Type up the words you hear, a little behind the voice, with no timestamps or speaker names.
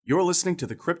You're listening to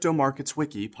the Crypto Markets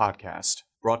Wiki podcast,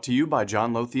 brought to you by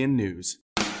John Lothian News.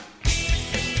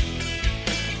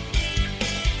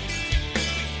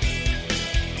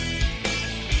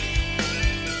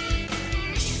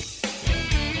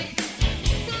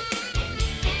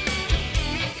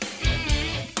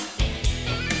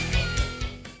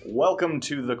 Welcome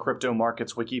to the Crypto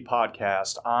Markets Wiki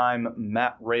podcast. I'm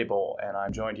Matt Rabel, and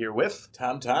I'm joined here with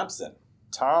Tom Thompson.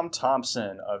 Tom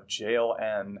Thompson of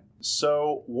JLN.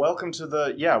 So welcome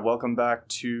back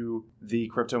to the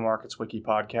Crypto Markets Wiki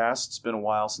podcast. It's been a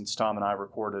while since Tom and I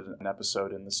recorded an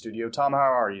episode in the studio. Tom, how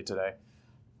are you today?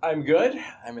 I'm good.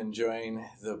 I'm enjoying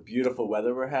the beautiful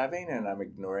weather we're having, and I'm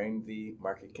ignoring the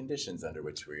market conditions under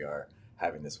which we are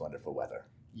having this wonderful weather.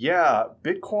 Yeah,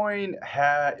 Bitcoin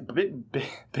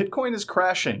is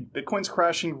crashing. Bitcoin's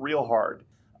crashing real hard.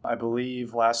 I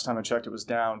believe last time I checked it was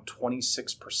down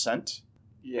 26%.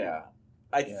 Yeah.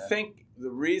 I think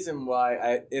the reason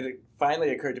why it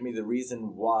finally occurred to me the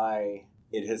reason why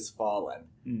it has fallen,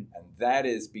 and that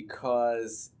is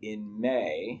because in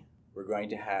May we're going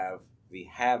to have the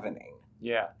halvening.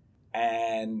 Yeah.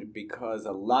 And because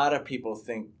a lot of people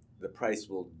think the price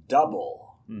will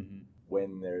double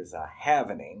when there's a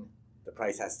halvening, the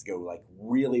price has to go like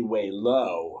really way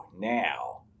low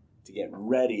now to get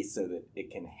ready so that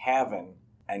it can halven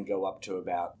and go up to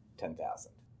about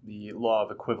 10,000. The law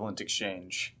of equivalent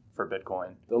exchange for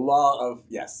Bitcoin. The law of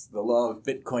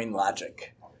Bitcoin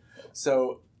logic.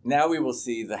 So now we will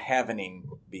see the halvening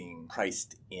being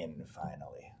priced in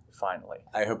finally.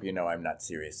 I hope you know I'm not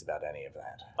serious about any of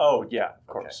that. Oh, yeah, of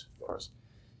course.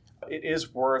 It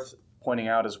is worth pointing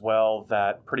out as well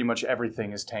that pretty much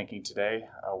everything is tanking today.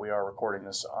 We are recording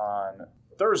this on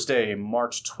Thursday,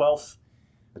 March 12th.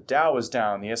 The Dow is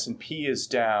down. The S&P is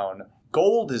down.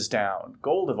 Gold is down.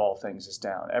 Gold, of all things, is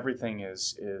down. Everything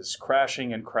is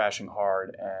crashing and crashing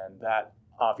hard, and that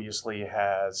obviously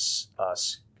has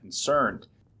us concerned.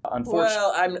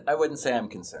 Well, I wouldn't say I'm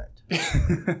concerned.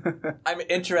 I'm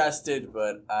interested,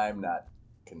 but I'm not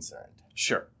concerned.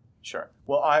 Sure.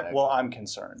 Well, I'm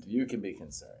concerned. You can be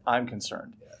concerned. I'm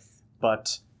concerned. Yes.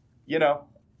 But,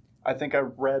 I think I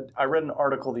read an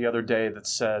article the other day that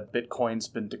said Bitcoin's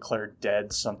been declared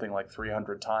dead something like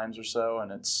 300 times or so,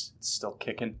 and it's still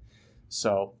kicking.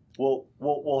 So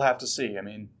we'll have to see.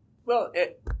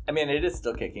 It is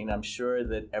still kicking. I'm sure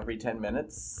that every 10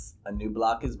 minutes a new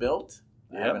block is built.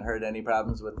 Yep. I haven't heard any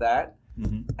problems with that.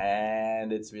 Mm-hmm.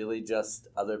 And it's really just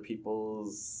other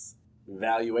people's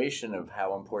evaluation of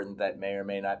how important that may or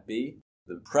may not be.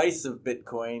 The price of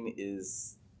Bitcoin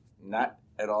is not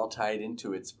at all tied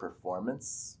into its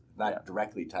performance,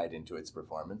 directly tied into its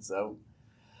performance. So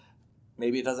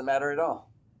maybe it doesn't matter at all.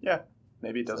 Yeah,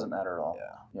 maybe it doesn't matter at all.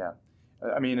 Yeah.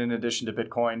 In addition to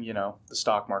Bitcoin, the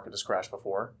stock market has crashed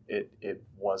before. It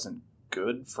wasn't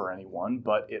good for anyone,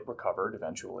 but it recovered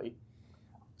eventually.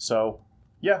 So,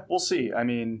 yeah, we'll see.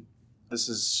 This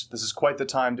is quite the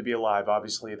time to be alive.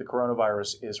 Obviously, the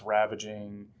coronavirus is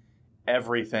ravaging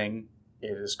everything.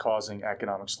 It is causing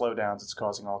economic slowdowns. It's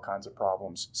causing all kinds of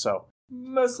problems. So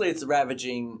mostly it's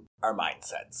ravaging our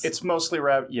mindsets. It's mostly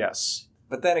yes.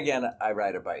 But then again, I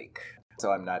ride a bike, so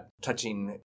I'm not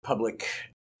touching public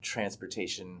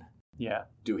transportation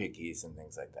doohickeys and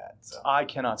things like that. So I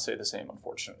cannot say the same,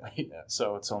 unfortunately. Yeah.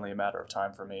 So it's only a matter of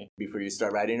time for me. Before you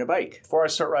start riding a bike. Before I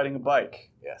start riding a bike.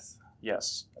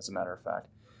 Yes, as a matter of fact.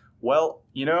 Well,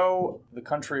 the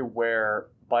country where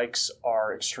bikes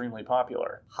are extremely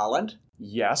popular. Holland?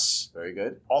 Yes. Very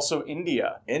good. Also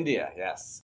India. India,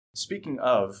 yes. Speaking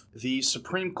of, the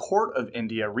Supreme Court of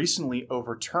India recently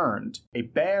overturned a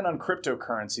ban on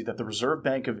cryptocurrency that the Reserve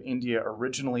Bank of India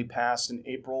originally passed in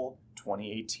April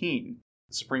 2018.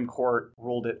 The Supreme Court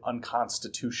ruled it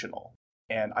unconstitutional.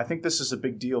 And I think this is a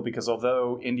big deal because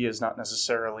although India is not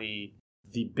necessarily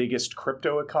the biggest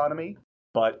crypto economy,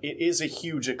 but it is a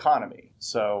huge economy.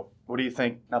 So what do you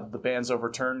think? Now that the ban's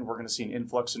overturned, we're going to see an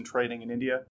influx in trading in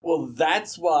India? Well,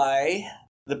 that's why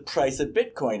the price of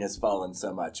Bitcoin has fallen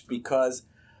so much, because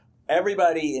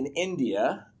everybody in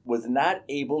India was not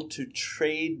able to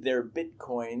trade their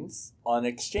Bitcoins on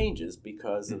exchanges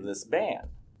because of this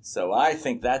ban. So I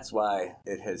think that's why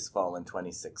it has fallen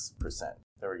 26%.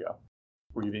 There we go.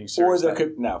 Were you being serious? There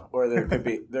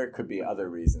could be other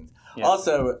reasons. Yeah.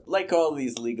 Also, like all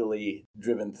these legally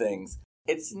driven things,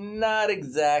 it's not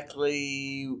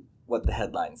exactly what the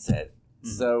headline said. Mm-hmm.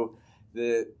 So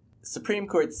the Supreme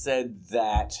Court said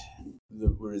that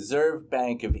the Reserve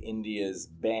Bank of India's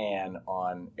ban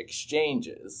on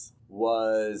exchanges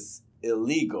was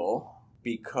illegal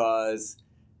because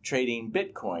trading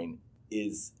Bitcoin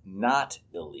is not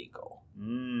illegal.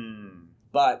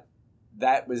 But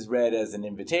that was read as an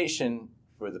invitation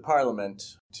for the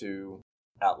parliament to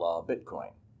outlaw Bitcoin.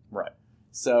 Right.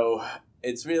 So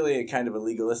it's really a kind of a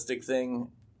legalistic thing.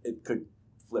 It could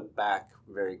flip back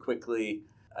very quickly.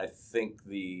 I think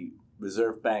the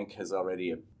Reserve Bank has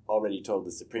already told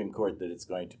the Supreme Court that it's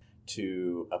going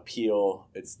to appeal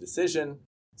its decision.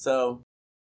 So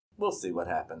we'll see what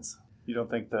happens. You don't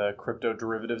think the crypto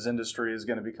derivatives industry is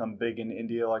going to become big in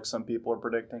India like some people are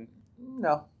predicting?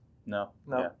 No. No.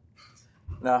 Yeah.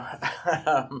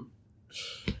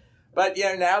 But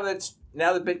yeah, now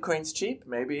that Bitcoin's cheap,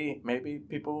 maybe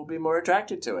people will be more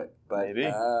attracted to it. But maybe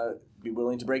be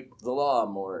willing to break the law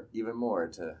even more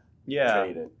to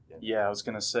trade it. Yeah, I was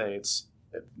going to say it's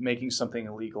making something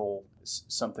illegal,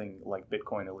 something like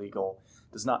Bitcoin illegal,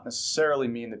 does not necessarily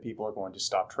mean that people are going to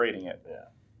stop trading it. Yeah.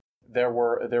 There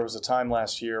was a time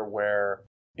last year where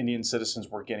Indian citizens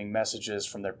were getting messages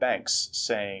from their banks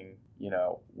saying,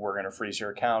 we're going to freeze your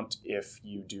account if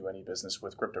you do any business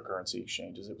with cryptocurrency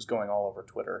exchanges. It was going all over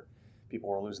Twitter. People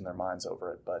were losing their minds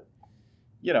over it. But,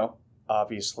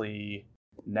 obviously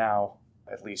now,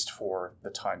 at least for the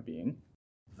time being,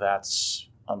 that's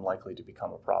unlikely to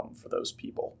become a problem for those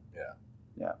people. Yeah.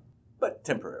 Yeah. But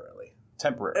temporarily.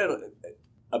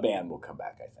 A ban will come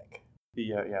back, I think.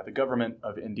 The government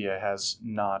of India has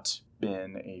not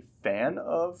been a fan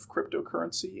of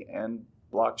cryptocurrency and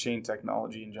blockchain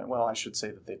technology in general. Well, I should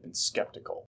say that they've been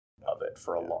skeptical of it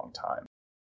for a long time.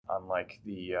 Unlike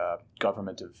the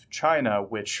government of China,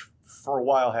 which for a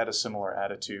while had a similar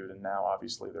attitude, and now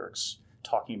obviously they're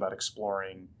talking about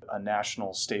exploring a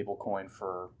national stablecoin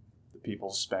for the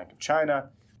People's Bank of China.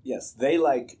 Yes, they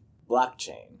like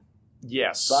blockchain.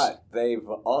 Yes. But they've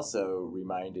also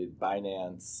reminded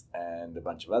Binance and a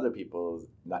bunch of other people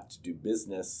not to do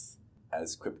business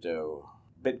as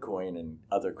Bitcoin and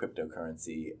other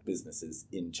cryptocurrency businesses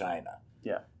in China.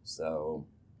 Yeah. So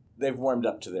they've warmed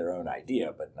up to their own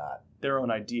idea, but not... Their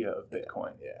own idea of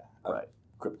Bitcoin. Yeah. Right.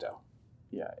 Crypto.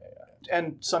 Yeah.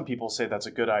 And some people say that's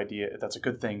a good idea. That's a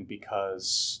good thing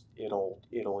because it'll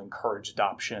encourage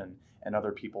adoption. And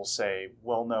other people say,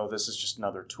 well, no, this is just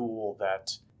another tool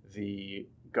that the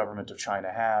government of China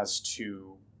has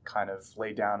to kind of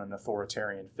lay down an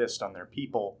authoritarian fist on their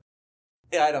people.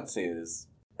 Yeah, I don't see it as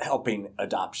helping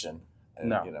adoption.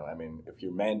 No. If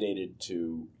you're mandated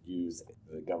to use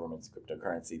the government's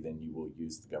cryptocurrency, then you will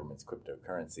use the government's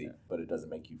cryptocurrency, but it doesn't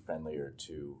make you friendlier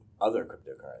to other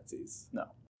cryptocurrencies. No.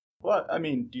 Well,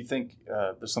 do you think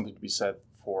there's something to be said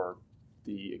for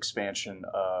the expansion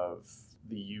of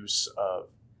the use of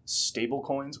stable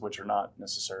coins, which are not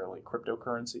necessarily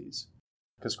cryptocurrencies?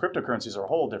 Because cryptocurrencies are a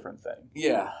whole different thing.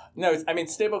 Yeah. No,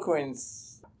 stable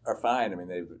coins are fine.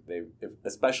 They've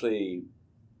especially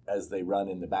as they run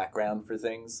in the background for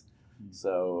things.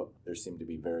 So there seem to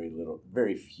be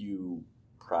very few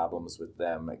problems with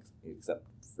them, except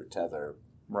for Tether.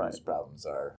 Right. Those problems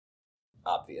are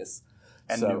obvious.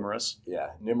 And numerous.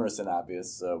 Yeah, numerous and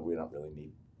obvious, so we don't really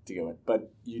need to go in.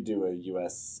 But you do a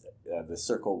US, the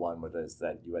Circle one, what is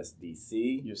that,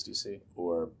 USDC? USDC.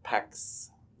 Or Pax,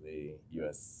 the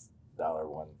US dollar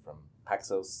one from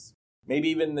Paxos. Maybe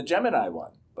even the Gemini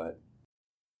one, but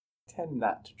tend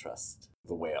not to trust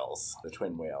the whales, the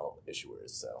twin whale issuers.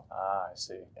 So I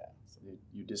see. Yeah. So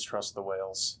you distrust the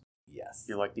whales. Yes.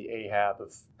 You're like the Ahab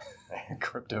of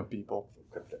crypto people.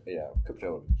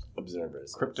 Crypto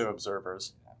observers. Crypto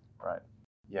observers. Right.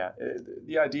 Yeah.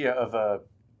 The idea of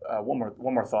one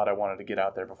more thought I wanted to get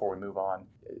out there before we move on.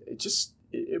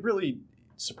 It really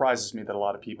surprises me that a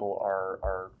lot of people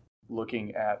are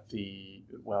looking at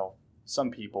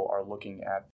some people are looking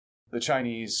at the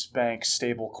Chinese bank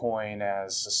stablecoin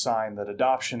as a sign that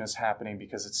adoption is happening,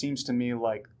 because it seems to me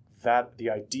like that the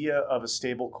idea of a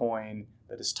stablecoin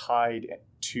that is tied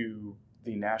to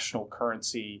the national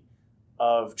currency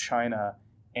of China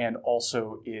and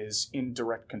also is in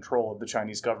direct control of the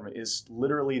Chinese government is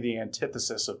literally the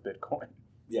antithesis of Bitcoin.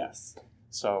 Yes.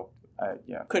 So,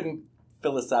 couldn't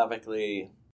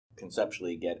philosophically,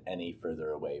 conceptually get any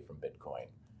further away from Bitcoin.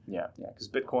 Yeah, because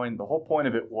Bitcoin, the whole point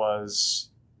of it was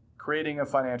creating a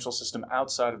financial system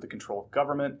outside of the control of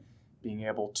government, being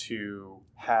able to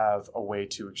have a way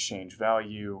to exchange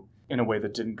value in a way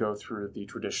that didn't go through the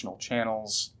traditional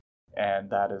channels, and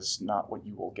that is not what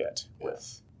you will get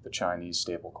with the Chinese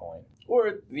stablecoin.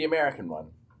 Or the American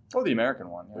one. Or the American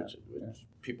one, yeah. Which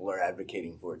people are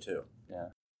advocating for, too. Yeah.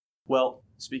 Well,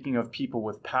 speaking of people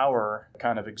with power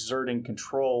kind of exerting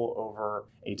control over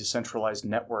a decentralized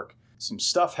network, some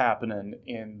stuff happening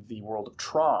in the world of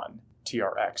Tron,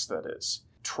 TRX that is.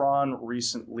 Tron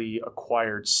recently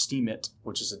acquired Steemit,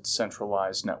 which is a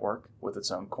decentralized network with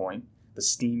its own coin, the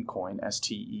Steem coin,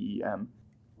 STEEM.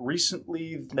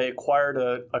 Recently, they acquired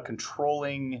a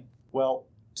controlling,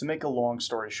 to make a long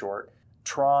story short,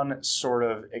 Tron sort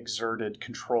of exerted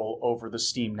control over the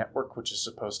Steam network, which is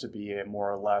supposed to be a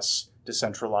more or less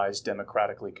decentralized,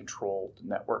 democratically controlled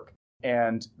network.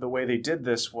 And the way they did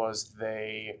this was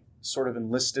they sort of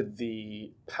enlisted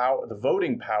the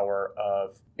voting power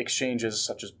of exchanges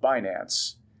such as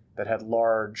Binance that had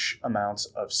large amounts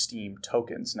of Steam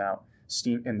tokens. Now,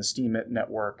 in the Steam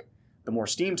network, the more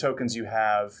Steam tokens you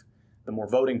have, the more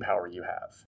voting power you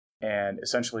have. And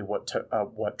essentially what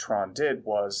Tron did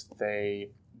was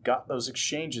they got those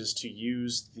exchanges to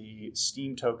use the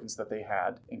Steam tokens that they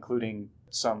had, including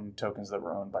some tokens that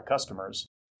were owned by customers,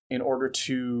 in order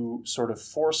to sort of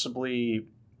forcibly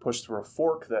push through a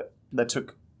fork that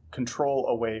took control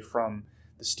away from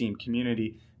the Steam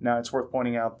community. Now, it's worth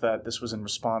pointing out that this was in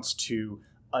response to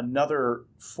another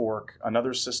fork,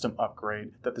 another system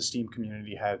upgrade that the Steam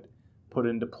community had put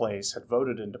into place, had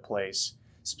voted into place,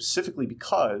 specifically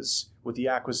because with the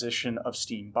acquisition of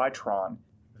Steam by Tron,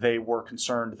 they were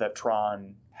concerned that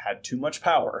Tron had too much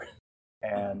power,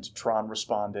 and Tron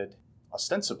responded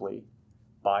ostensibly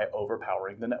by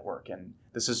overpowering the network. And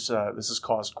this has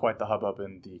caused quite the hubbub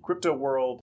in the crypto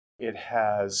world. It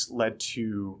has led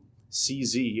to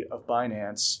CZ of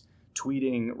Binance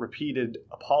tweeting repeated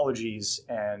apologies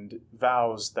and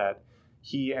vows that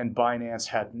he and Binance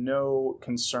had no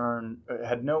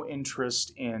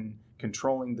interest in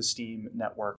controlling the Steam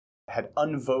network, had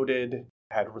unvoted,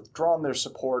 had withdrawn their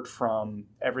support from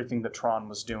everything that Tron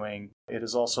was doing. It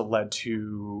has also led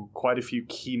to quite a few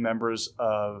key members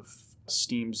of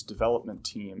Steam's development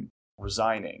team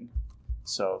resigning.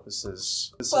 So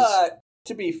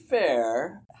to be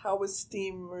fair, how was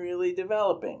Steam really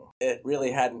developing? It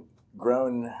really hadn't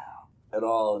grown at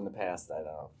all in the past,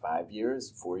 5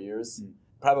 years, 4 years,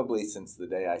 probably since the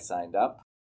day I signed up.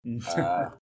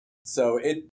 So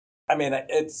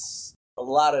it's a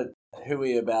lot of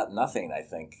hooey about nothing, I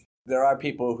think. There are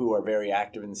people who are very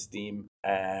active in Steam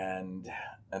and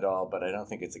all, but I don't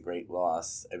think it's a great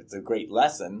loss. It's a great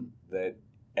lesson that,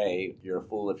 A, you're a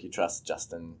fool if you trust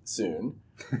Justin Sun.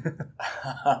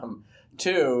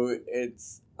 2,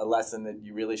 it's a lesson that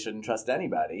you really shouldn't trust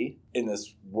anybody in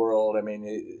this world. I mean,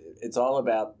 it's all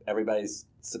about everybody's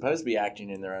supposed to be acting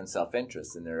in their own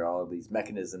self-interest, and there are all these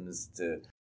mechanisms to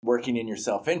working in your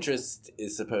self-interest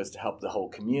is supposed to help the whole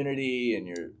community, and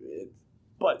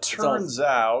But turns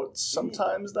out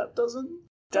sometimes that doesn't.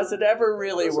 Does it ever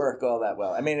really work all that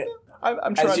well? I mean,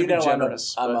 I'm trying to be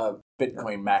generous. I'm a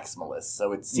Bitcoin maximalist,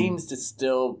 so it seems to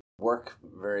still work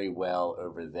very well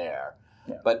over there.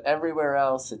 Yeah. But everywhere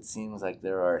else, it seems like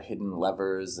there are hidden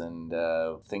levers and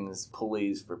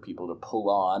pulleys for people to pull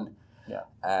on. Yeah.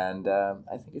 And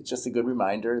I think it's just a good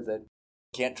reminder that you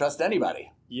can't trust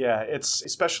anybody. Yeah, it's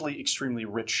especially extremely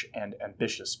rich and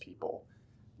ambitious people,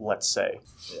 let's say.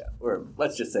 Yeah, or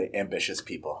let's just say ambitious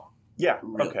people. Yeah,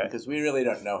 really, okay. Because we really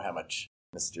don't know how much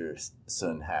Mr.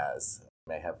 Sun has.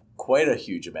 He may have quite a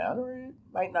huge amount, or it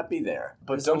might not be there.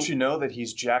 But don't you know that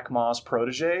he's Jack Ma's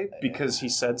protege because he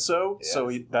said so? Yes.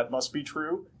 So that must be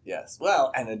true? Yes.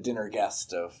 Well, and a dinner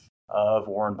guest of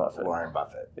Warren Buffett. Warren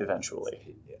Buffett.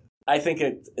 Eventually. Yeah. I think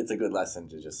it's a good lesson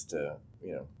to just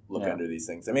look under these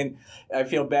things. I mean, I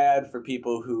feel bad for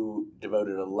people who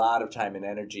devoted a lot of time and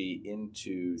energy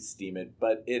into Steemit,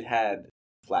 but it had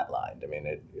flatlined. I mean,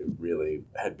 it really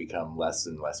had become less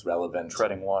and less relevant.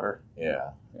 Treading water.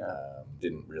 Yeah.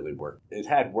 Didn't really work. It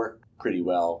had worked pretty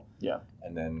well. Yeah.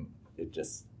 And then it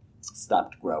just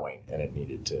stopped growing, and it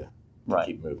needed to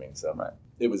keep moving. So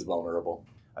it was vulnerable.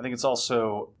 I think this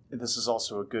is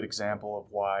also a good example of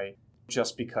why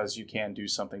just because you can do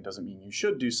something doesn't mean you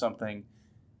should do something.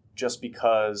 Just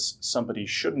because somebody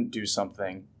shouldn't do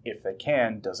something, if they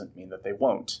can, doesn't mean that they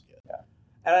won't. Yeah.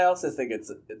 And I also think it's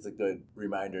a good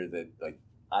reminder that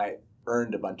I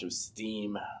earned a bunch of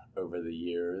Steam over the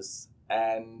years,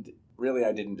 and really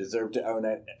I didn't deserve to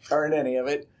earn any of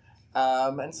it.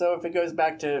 And so if it goes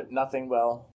back to nothing,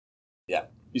 well, yeah.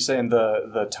 You saying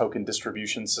the token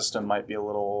distribution system might be a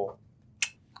little...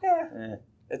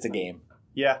 It's a game.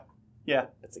 Yeah.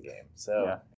 It's a game.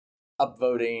 So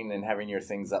upvoting and having your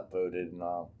things upvoted and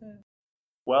all.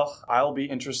 Well, I'll be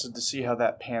interested to see how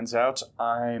that pans out.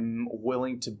 I'm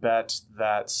willing to bet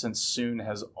that since Sun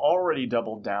has already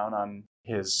doubled down on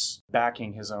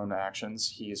backing his own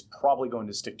actions, he is probably going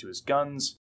to stick to his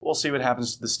guns. We'll see what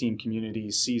happens to the Steam community.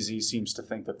 CZ seems to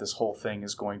think that this whole thing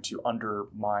is going to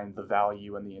undermine the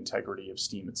value and the integrity of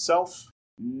Steam itself.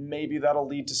 Maybe that'll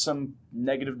lead to some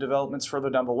negative developments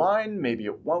further down the line. Maybe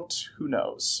it won't. Who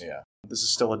knows? Yeah. This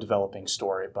is still a developing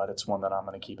story, but it's one that I'm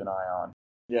going to keep an eye on.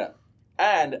 Yeah.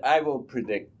 And I will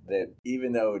predict that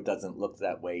even though it doesn't look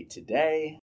that way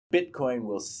today, Bitcoin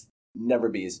will never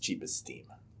be as cheap as Steam.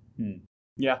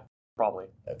 Yeah, probably.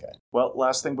 Okay. Well,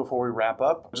 last thing before we wrap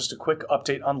up, just a quick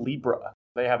update on Libra.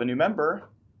 They have a new member,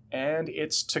 and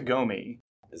it's Tagomi.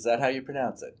 Is that how you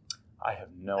pronounce it? I have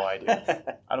no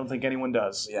idea. I don't think anyone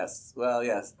does. Yes. Well,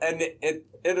 yes. And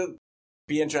it'll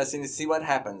be interesting to see what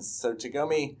happens. So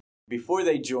Tagomi, before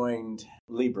they joined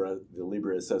Libra, the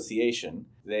Libra Association,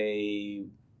 they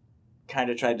kind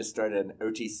of tried to start an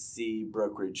OTC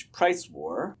brokerage price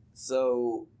war.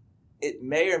 So it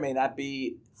may or may not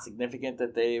be significant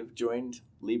that they've joined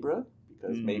Libra,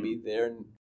 because maybe they're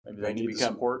going to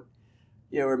become support.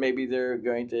 Yeah, or maybe they're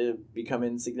going to become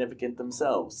insignificant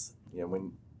themselves. You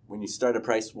know, when you start a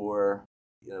price war,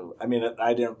 you know, I mean,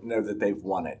 I don't know that they've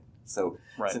won it. So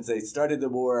since they started the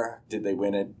war, did they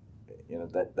win it? You know,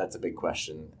 that's a big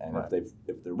question. And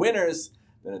if they're winners,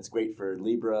 then it's great for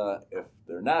Libra. If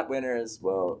they're not winners,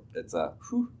 well, it's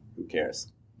who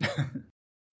cares?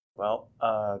 Well,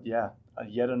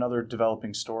 yet another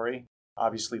developing story.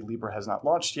 Obviously, Libra has not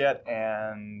launched yet,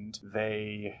 and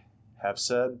they have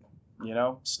said, you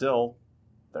know, still,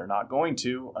 they're not going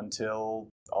to until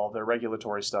all their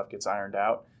regulatory stuff gets ironed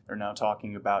out. They're now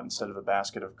talking about, instead of a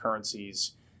basket of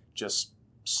currencies, just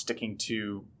sticking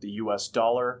to the U.S.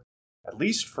 dollar, at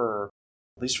least for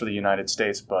the United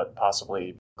States, but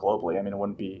possibly globally. I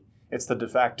mean, it's the de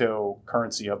facto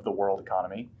currency of the world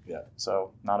economy. Yeah.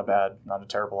 So not a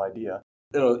terrible idea.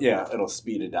 It'll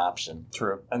speed adoption.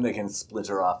 True. And they can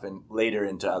splinter off later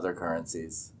into other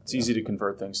currencies. It's easy to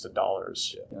convert things to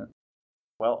dollars. Yeah.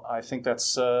 Well, I think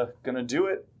that's going to do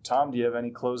it. Tom, do you have any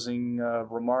closing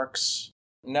remarks?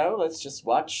 No, let's just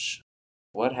watch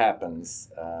what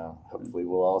happens. Hopefully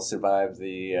we'll all survive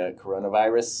the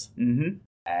coronavirus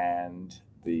and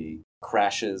the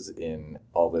crashes in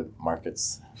all the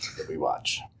markets that we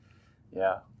watch.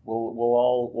 Yeah. We'll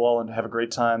all have a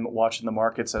great time watching the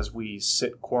markets as we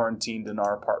sit quarantined in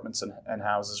our apartments and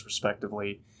houses,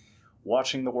 respectively,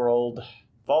 watching the world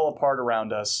fall apart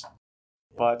around us.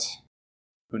 But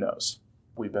who knows?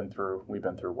 We've been through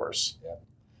worse. Yeah.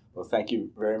 Well, thank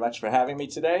you very much for having me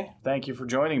today. Thank you for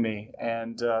joining me,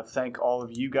 and thank all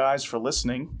of you guys for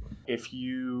listening. If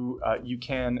you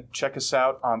can check us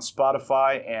out on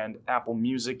Spotify and Apple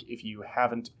Music if you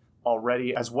haven't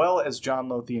already, as well as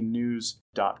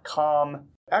johnlothiannews.com.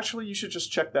 Actually, you should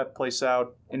just check that place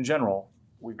out in general.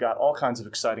 We've got all kinds of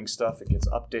exciting stuff. It gets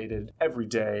updated every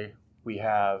day. We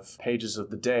have pages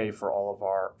of the day for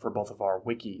both of our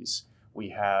wikis.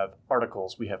 We have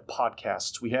articles, we have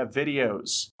podcasts, we have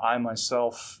videos. I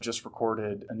myself just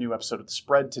recorded a new episode of The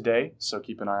Spread today, so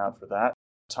keep an eye out for that.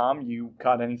 Tom, you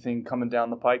got anything coming down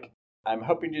the pike? I'm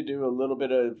hoping to do a little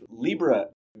bit of Libra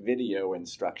video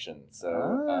instruction.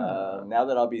 So now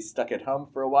that I'll be stuck at home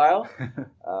for a while,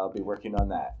 I'll be working on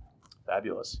that.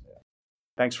 Fabulous. Yeah.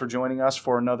 Thanks for joining us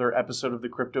for another episode of the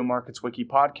Crypto Markets Wiki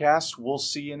podcast. We'll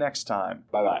see you next time.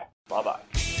 Bye-bye. Bye-bye.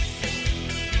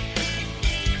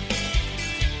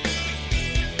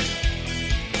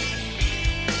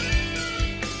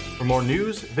 For more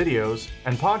news, videos,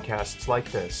 and podcasts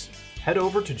like this, head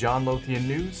over to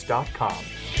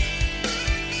johnlothiannews.com.